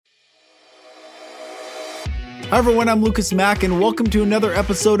Hi everyone, I'm Mack, and welcome to another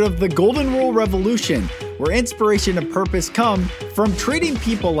episode of the Golden Rule Revolution, where inspiration and purpose come from treating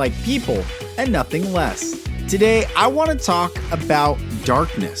people like people and nothing less. Today, I want to talk about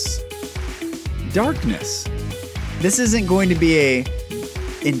darkness. Darkness. This isn't going to be an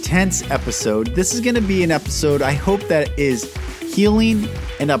intense episode. This is going to be an episode I hope that is healing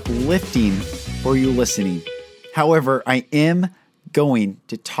and uplifting for you listening. However, I am going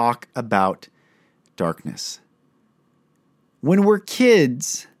to talk about darkness. When we're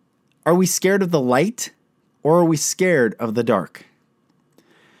kids, are we scared of the light or are we scared of the dark?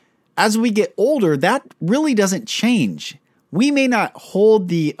 As we get older, that really doesn't change. We may not hold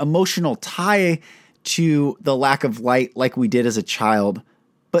the emotional tie to the lack of light like we did as a child,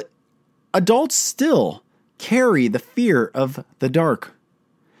 but adults still carry the fear of the dark.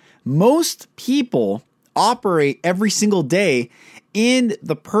 Most people operate every single day in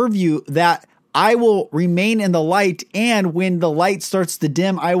the purview that I will remain in the light, and when the light starts to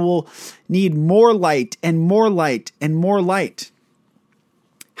dim, I will need more light and more light and more light.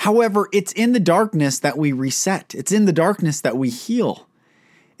 However, it's in the darkness that we reset. It's in the darkness that we heal.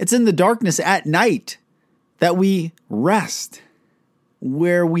 It's in the darkness at night that we rest,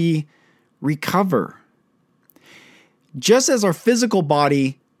 where we recover. Just as our physical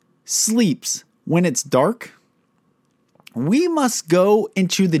body sleeps when it's dark, we must go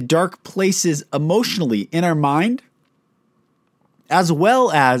into the dark places emotionally in our mind, as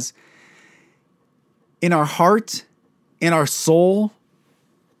well as in our heart, in our soul,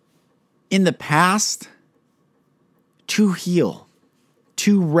 in the past, to heal,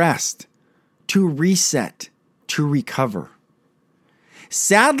 to rest, to reset, to recover.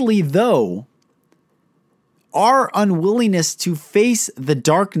 Sadly, though, our unwillingness to face the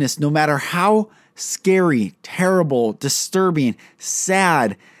darkness, no matter how scary, terrible, disturbing,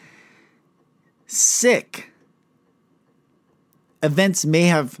 sad, sick events may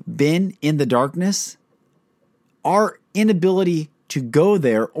have been in the darkness, our inability to go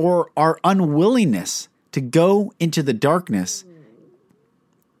there or our unwillingness to go into the darkness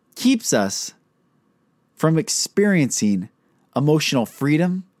keeps us from experiencing emotional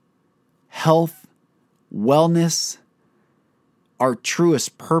freedom, health, wellness, our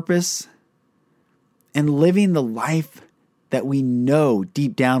truest purpose, and living the life that we know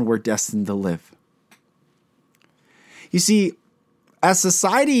deep down we're destined to live. You see, as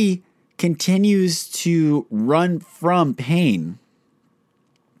society continues to run from pain,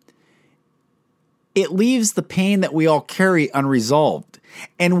 it leaves the pain that we all carry unresolved.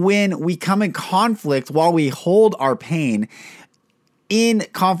 And when we come in conflict while we hold our pain, in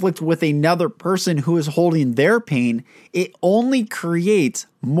conflict with another person who is holding their pain, it only creates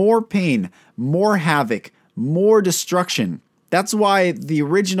more pain, more havoc, more destruction. That's why the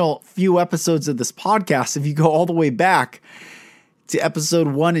original few episodes of this podcast, if you go all the way back to episode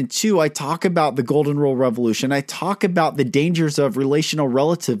 1 and 2, I talk about the Golden Rule Revolution. I talk about the dangers of relational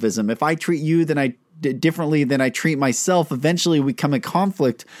relativism. If I treat you differently than I treat myself, eventually we come in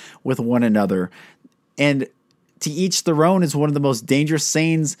conflict with one another. And to each their own is one of the most dangerous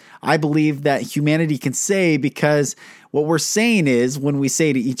sayings I believe that humanity can say, because what we're saying is, when we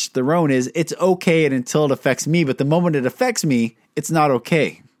say to each their own, is it's okay until it affects me, but the moment it affects me, it's not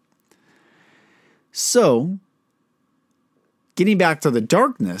okay. So, getting back to the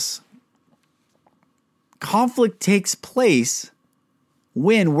darkness, conflict takes place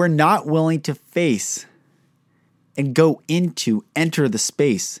when we're not willing to face and enter the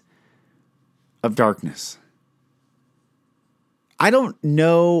space of darkness. I don't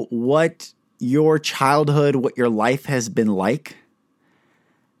know what your childhood, what your life has been like,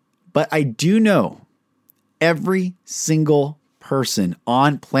 but I do know every single person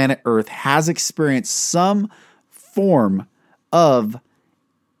on planet Earth has experienced some form of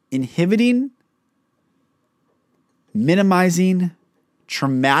inhibiting, minimizing,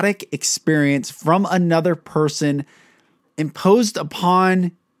 traumatic experience from another person imposed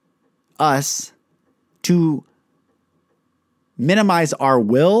upon us to minimize our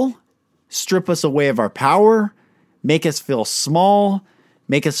will, strip us away of our power, make us feel small,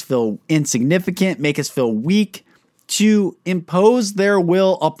 make us feel insignificant, make us feel weak, to impose their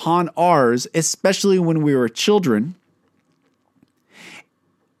will upon ours, especially when we were children,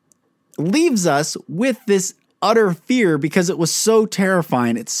 leaves us with this utter fear because it was so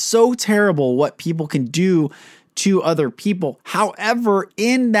terrifying. It's so terrible what people can do to other people. However,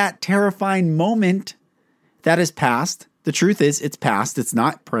 in that terrifying moment that is past, the truth is it's past. It's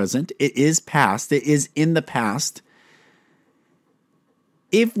not present. It is past. It is in the past.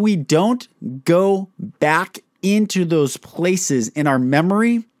 If we don't go back into those places in our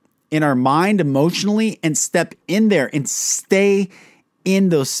memory in our mind emotionally and step in there and stay in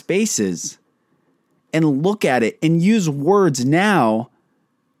those spaces and look at it and use words now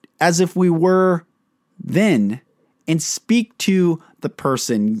as if we were then and speak to the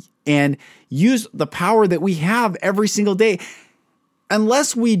person and use the power that we have every single day.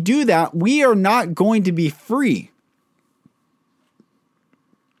 Unless we do that, we are not going to be free.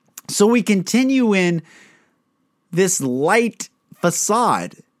 So we continue in this light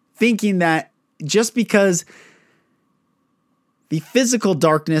facade, thinking that just because the physical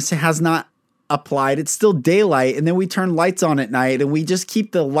darkness has not applied, it's still daylight, and then we turn lights on at night and we just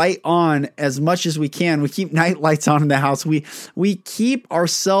keep the light on as much as we can. We keep night lights on in the house. We keep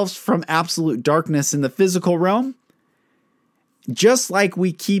ourselves from absolute darkness in the physical realm, just like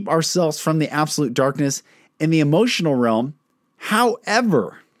we keep ourselves from the absolute darkness in the emotional realm.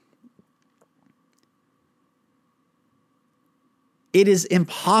 However, it is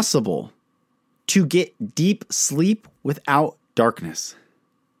impossible to get deep sleep without darkness.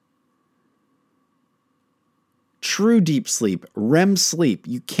 True deep sleep, REM sleep.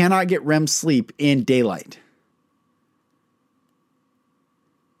 You cannot get REM sleep in daylight.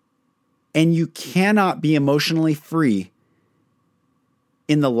 And you cannot be emotionally free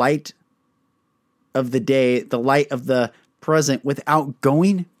in the light of the day, the light of the present, without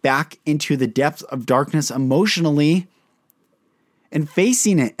going back into the depths of darkness emotionally and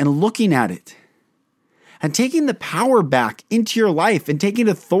facing it and looking at it and taking the power back into your life and taking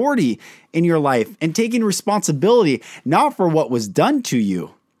authority in your life and taking responsibility, not for what was done to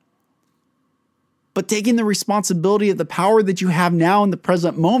you, but taking the responsibility of the power that you have now in the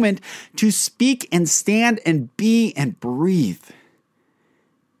present moment to speak and stand and be and breathe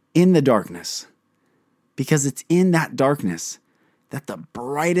in the darkness. Because it's in that darkness that the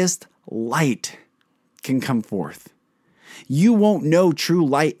brightest light can come forth. You won't know true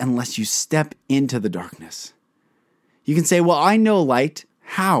light unless you step into the darkness. You can say, well, I know light.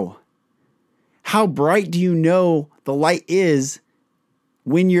 How? How bright do you know the light is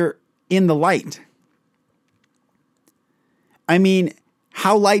when you're in the light? I mean,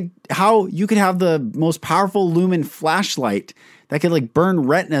 how you could have the most powerful lumen flashlight that could like burn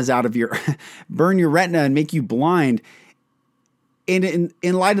retinas out of burn your retina and make you blind. And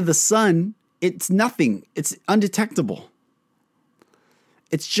in light of the sun, it's nothing. It's undetectable.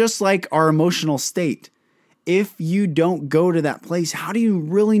 It's just like our emotional state. If you don't go to that place, how do you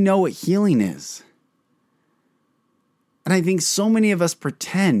really know what healing is? And I think so many of us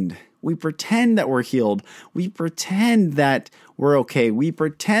pretend. We pretend that we're healed. We pretend that we're okay. We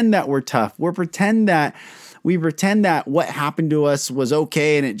pretend that we're tough. We pretend that what happened to us was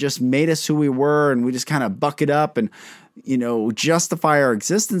okay and it just made us who we were, and we just kind of buck it up and, justify our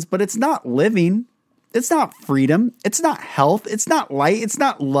existence. But it's not living. It's not freedom. It's not health. It's not light. It's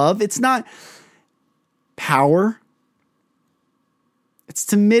not love. It's not power. It's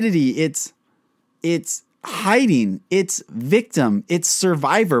timidity. It's hiding. It's victim. It's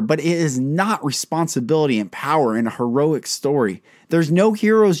survivor. But it is not responsibility and power in a heroic story. There's no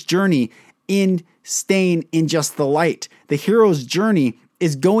hero's journey in staying in just the light. The hero's journey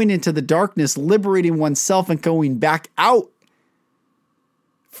is going into the darkness, liberating oneself and going back out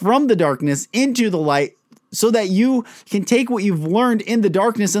from the darkness into the light so that you can take what you've learned in the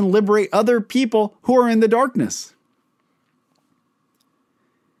darkness and liberate other people who are in the darkness.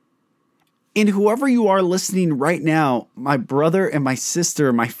 And whoever you are listening right now, my brother and my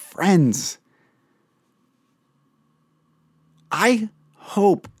sister, my friends, I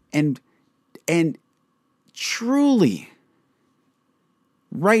hope and truly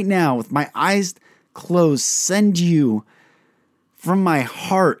right now with my eyes closed send you from my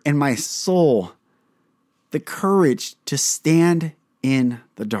heart and my soul the courage to stand in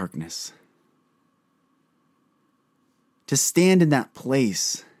the darkness. To stand in that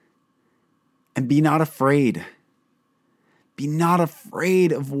place and be not afraid. Be not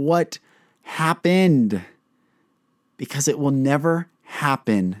afraid of what happened, because it will never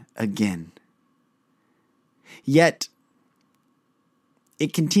happen again. Yet,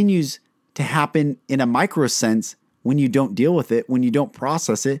 it continues to happen in a micro sense when you don't deal with it, when you don't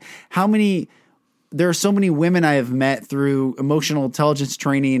process it. There are so many women I have met through emotional intelligence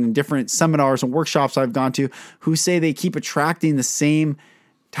training and different seminars and workshops I've gone to who say they keep attracting the same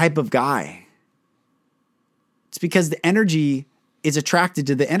type of guy. It's because the energy is attracted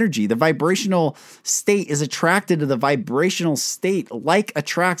to the energy. The vibrational state is attracted to the vibrational state. Like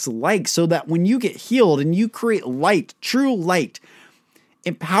attracts like, so that when you get healed and you create light, true light,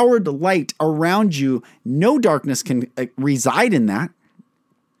 empowered light around you, no darkness can reside in that.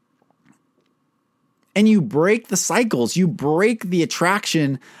 And you break the cycles. You break the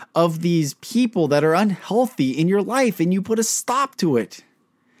attraction of these people that are unhealthy in your life, and you put a stop to it.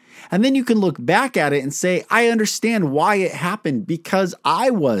 And then you can look back at it and say, I understand why it happened, because I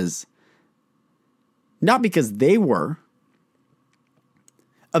was, not because they were.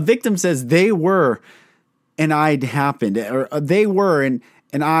 A victim says they were and I'd happened, or they were and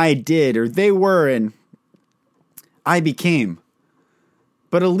I did, or they were and I became.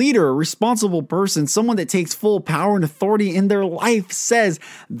 But a leader, a responsible person, someone that takes full power and authority in their life says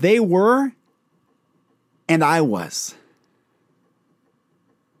they were and I was.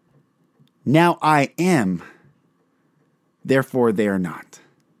 Now I am, therefore they are not.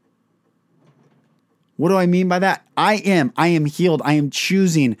 What do I mean by that? I am healed. I am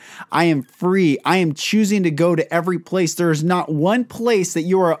choosing. I am free. I am choosing to go to every place. There is not one place that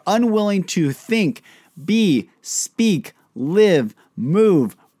you are unwilling to think, be, speak, live,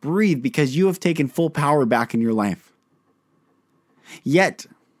 move, breathe, because you have taken full power back in your life. Yet,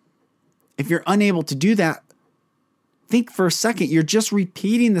 if you're unable to do that, think for a second. You're just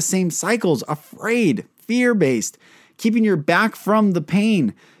repeating the same cycles, afraid, fear-based, keeping your back from the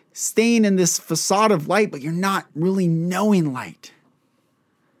pain, staying in this facade of light, but you're not really knowing light.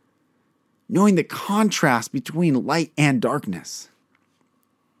 Knowing the contrast between light and darkness.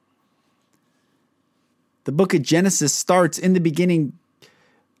 The book of Genesis starts, in the beginning,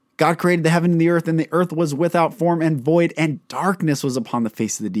 God created the heaven and the earth was without form and void, and darkness was upon the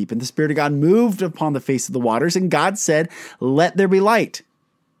face of the deep. And the Spirit of God moved upon the face of the waters, and God said, let there be light.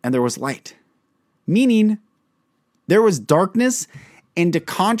 And there was light. Meaning, there was darkness, and to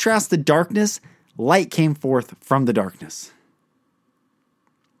contrast the darkness, light came forth from the darkness.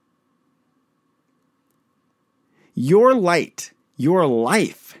 Your light, your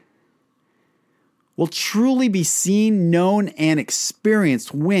life, will truly be seen, known, and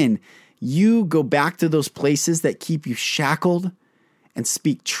experienced when you go back to those places that keep you shackled and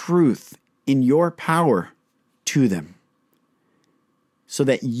speak truth in your power to them, so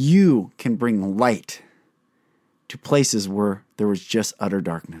that you can bring light to places where there was just utter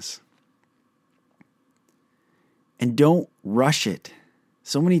darkness. And don't rush it.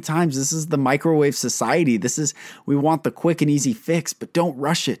 So many times, this is the microwave society. We want the quick and easy fix, but don't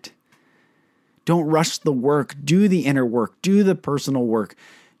rush it. Don't rush the work. Do the inner work. Do the personal work.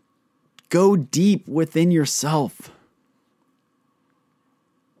 Go deep within yourself.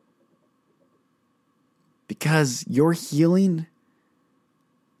 Because your healing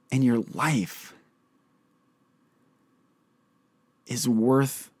and your life is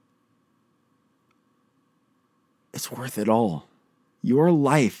worth it all. Your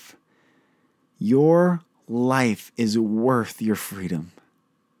life is worth your freedom.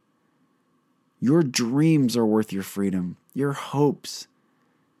 Your dreams are worth your freedom. Your hopes.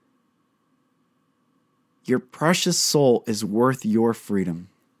 Your precious soul is worth your freedom.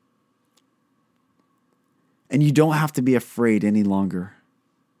 And you don't have to be afraid any longer.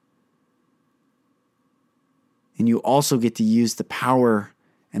 And you also get to use the power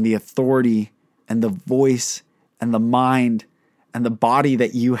and the authority and the voice and the mind and the body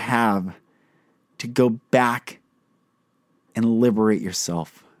that you have to go back and liberate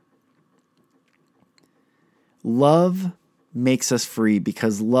yourself. Love makes us free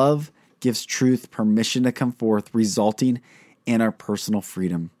because love gives truth permission to come forth, resulting in our personal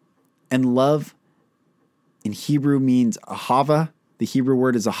freedom. And love in Hebrew means ahava. The Hebrew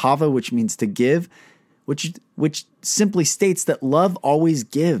word is ahava, which means to give, which simply states that love always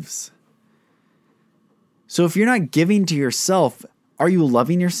gives. So if you're not giving to yourself, are you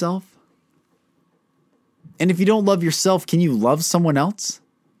loving yourself? And if you don't love yourself, can you love someone else?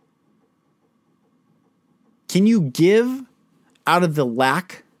 Can you give out of the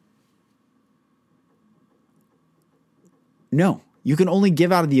lack? No. You can only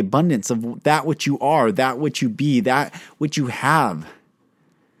give out of the abundance of that which you are, that which you be, that which you have.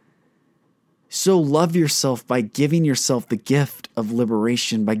 So love yourself by giving yourself the gift of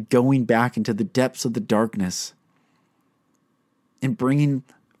liberation, by going back into the depths of the darkness and bringing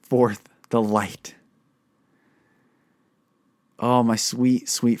forth the light. Oh, my sweet,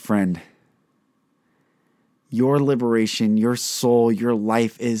 sweet friend. Your liberation, your soul, your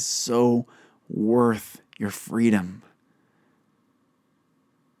life is so worth your freedom.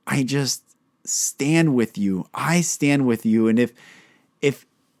 I just stand with you. I stand with you. And if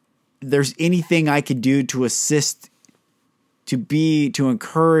there's anything I could do to assist, to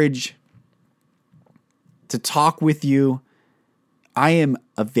encourage, to talk with you, I am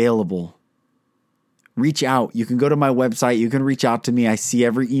available. Reach out. You can go to my website. You can reach out to me. I see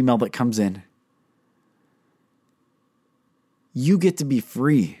every email that comes in. You get to be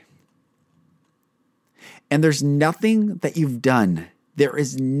free. And there's nothing that you've done. There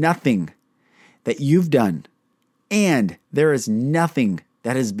is nothing that you've done. And there is nothing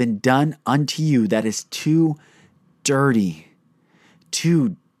that has been done unto you that is too dirty,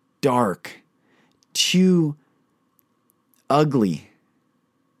 too dark, too ugly,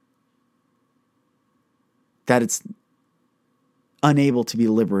 that it's unable to be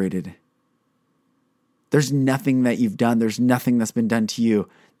liberated. There's nothing that you've done. There's nothing that's been done to you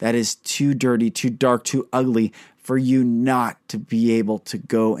that is too dirty, too dark, too ugly for you not to be able to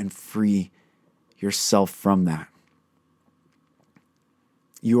go and free yourself from that.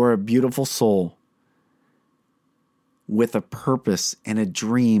 You are a beautiful soul with a purpose and a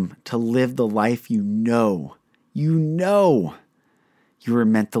dream to live the life you know you were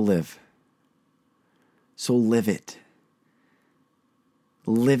meant to live. So live it.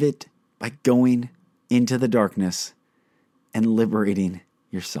 Live it by going into the darkness and liberating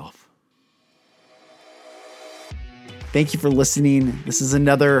yourself. Thank you for listening. This is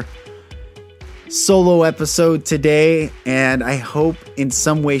another solo episode today, and I hope in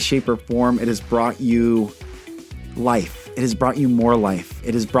some way, shape, or form it has brought you life. It has brought you more life.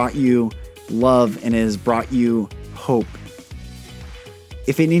 It has brought you love, and it has brought you hope.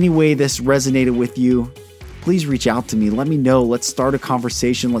 If in any way this resonated with you, please reach out to me. Let me know. Let's start a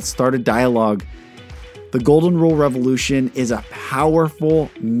conversation. Let's start a dialogue. The Golden Rule Revolution is a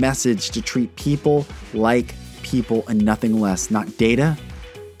powerful message to treat people like people and nothing less. Not data,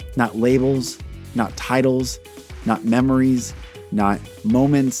 not labels, not titles, not memories, not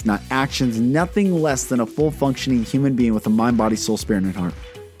moments, not actions, nothing less than a full functioning human being with a mind, body, soul, spirit, and heart.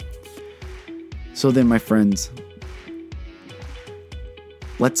 So then, my friends,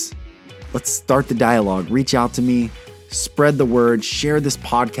 let's start the dialogue. Reach out to me, spread the word, share this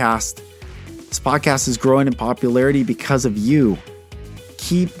podcast. This podcast is growing in popularity because of you.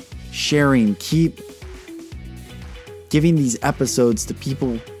 Keep sharing, keep giving these episodes to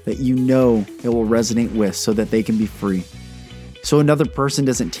people that you know it will resonate with so that they can be free. So another person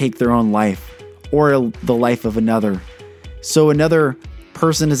doesn't take their own life or the life of another. So another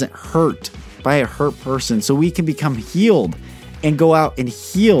person isn't hurt by a hurt person. So we can become healed and go out and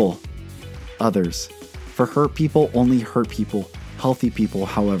heal others. For hurt people, only hurt people. Healthy people,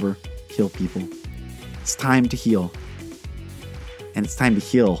 however, heal people. It's time to heal. And it's time to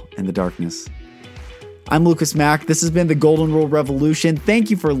heal in the darkness. I'm Lucas Mack. This has been the Golden Rule Revolution.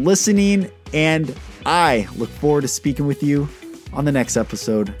 Thank you for listening, and I look forward to speaking with you on the next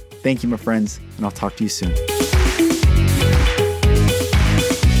episode. Thank you, my friends, and I'll talk to you soon.